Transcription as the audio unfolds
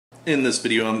In this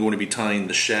video I'm going to be tying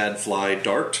the Shad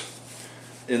Fly-Dart.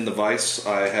 In the vise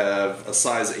I have a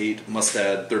size 8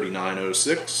 Mustad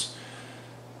 3906.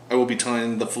 I will be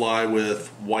tying the fly with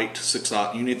white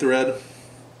 6/0 Uni-Thread.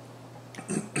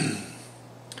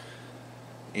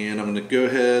 And I'm going to go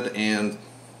ahead and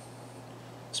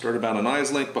start about an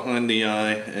eye's length behind the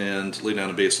eye and lay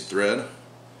down a base of thread.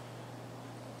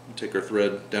 Take our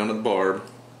thread down to the barb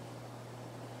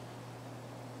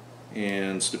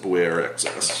and snip away our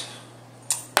excess.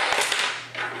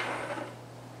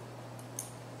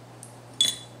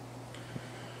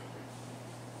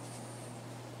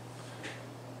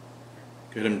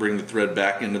 Go ahead and bring the thread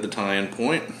back into the tie-in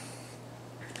point.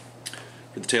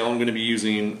 For the tail I'm going to be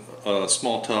using a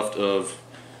small tuft of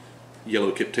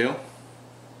yellow kiptail.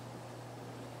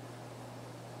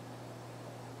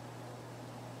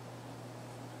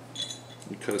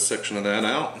 You cut a section of that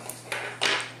out,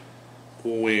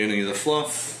 pull away any of the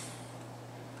fluff,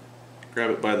 grab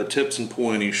it by the tips and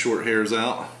pull any short hairs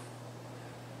out.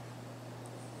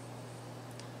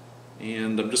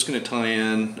 And I'm just going to tie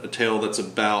in a tail that's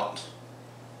about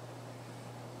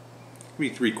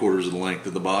maybe 3/4 of the length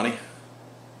of the body.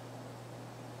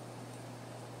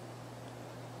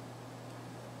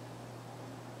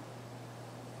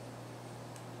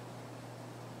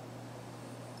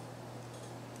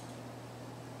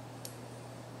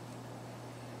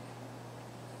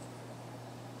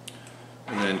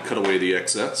 And then cut away the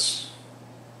excess.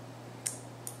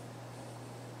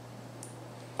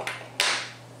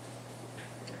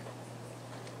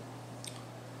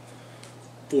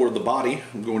 For the body,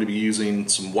 I'm going to be using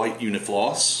some white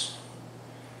Uni-Floss.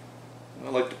 I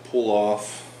like to pull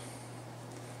off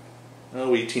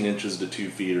 18 inches to 2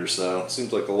 feet or so.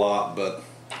 Seems like a lot, but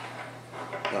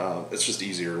it's just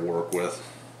easier to work with.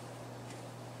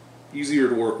 Easier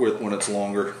to work with when it's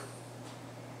longer.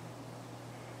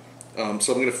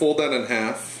 So I'm going to fold that in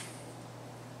half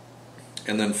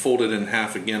and then fold it in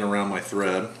half again around my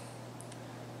thread.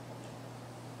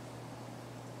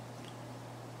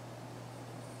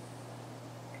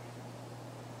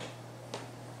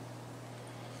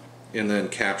 And then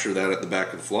capture that at the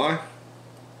back of the fly.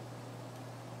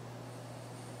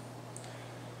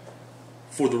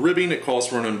 For the ribbing, it calls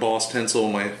for an embossed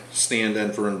tinsel. My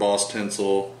stand-in for embossed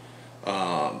tinsel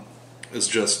is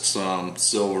just some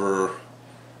silver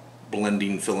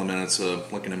blending filament. It's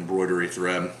like an embroidery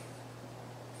thread.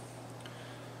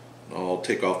 I'll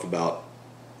take off about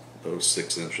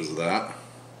 6 inches of that.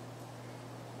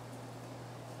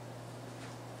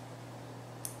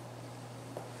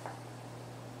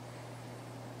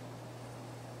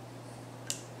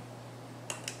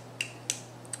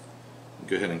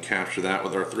 Go ahead and capture that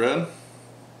with our thread.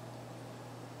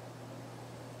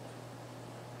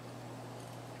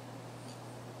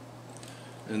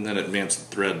 And then advance the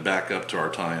thread back up to our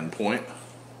tie-in point.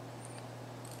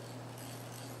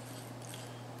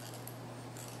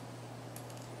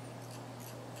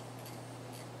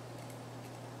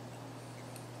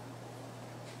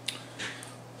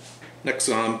 Next,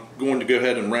 I'm going to go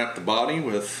ahead and wrap the body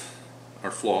with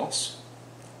our floss.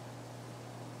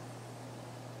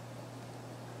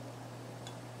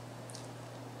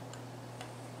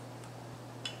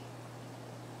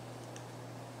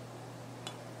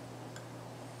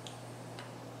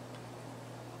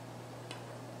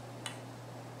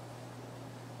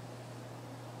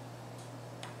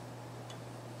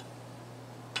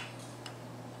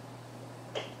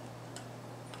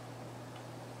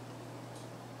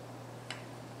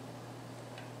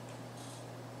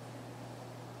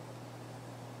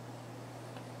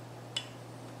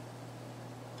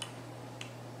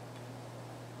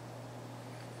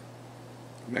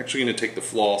 I'm actually going to take the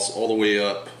floss all the way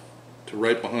up to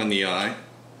right behind the eye.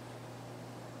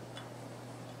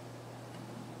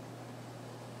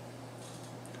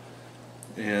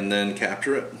 And then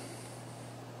capture it.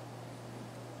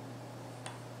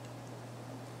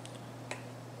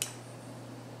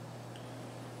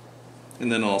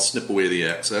 And then I'll snip away the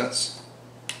excess.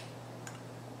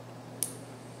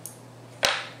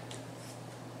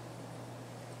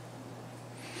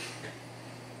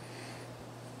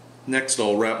 Next,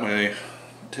 I'll wrap my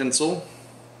tinsel.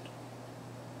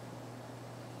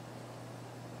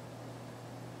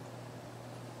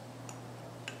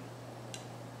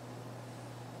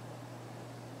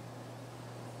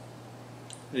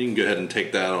 You can go ahead and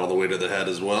take that all the way to the head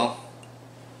as well.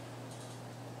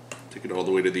 Take it all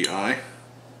the way to the eye.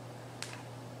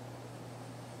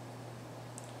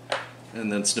 And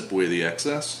then snip away the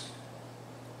excess.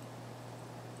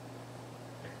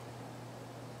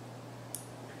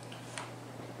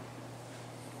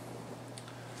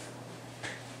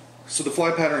 So the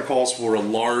fly pattern calls for a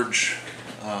large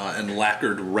and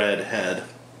lacquered red head.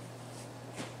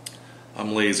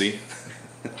 I'm lazy,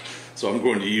 so I'm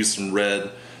going to use some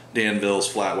red Danville's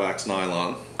flat wax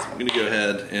nylon. I'm going to go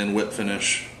ahead and whip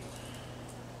finish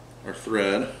our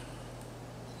thread.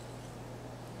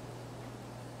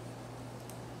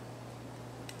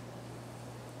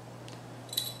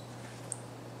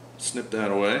 Snip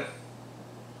that away.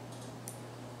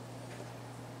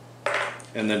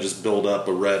 And then just build up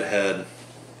a red head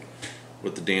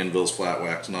with the Danville's flat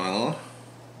wax nylon.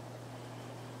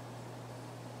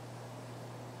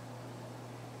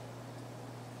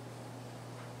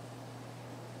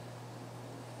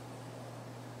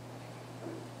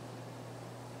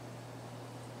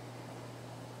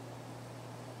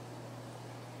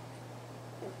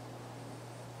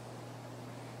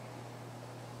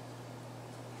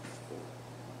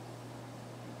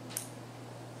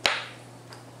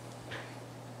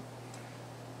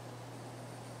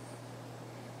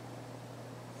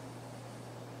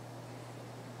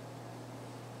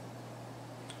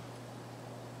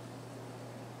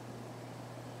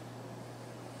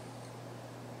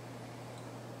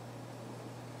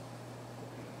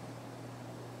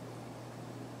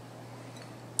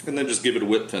 And then just give it a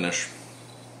whip finish.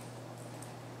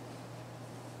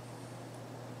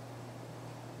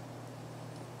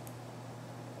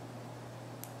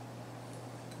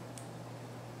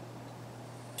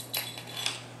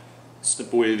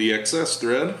 Snip away the excess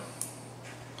thread.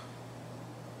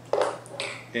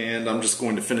 And I'm just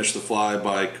going to finish the fly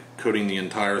by coating the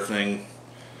entire thing,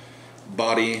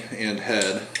 body and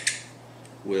head,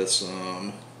 with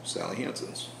some Sally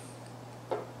Hansen's.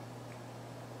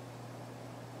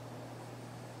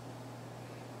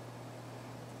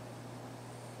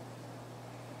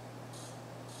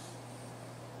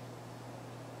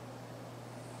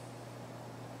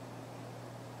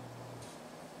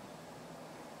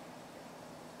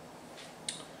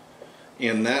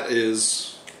 And that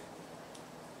is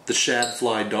the Shad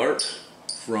Fly-Dart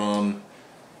from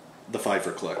the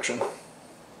Pfeiffer Collection.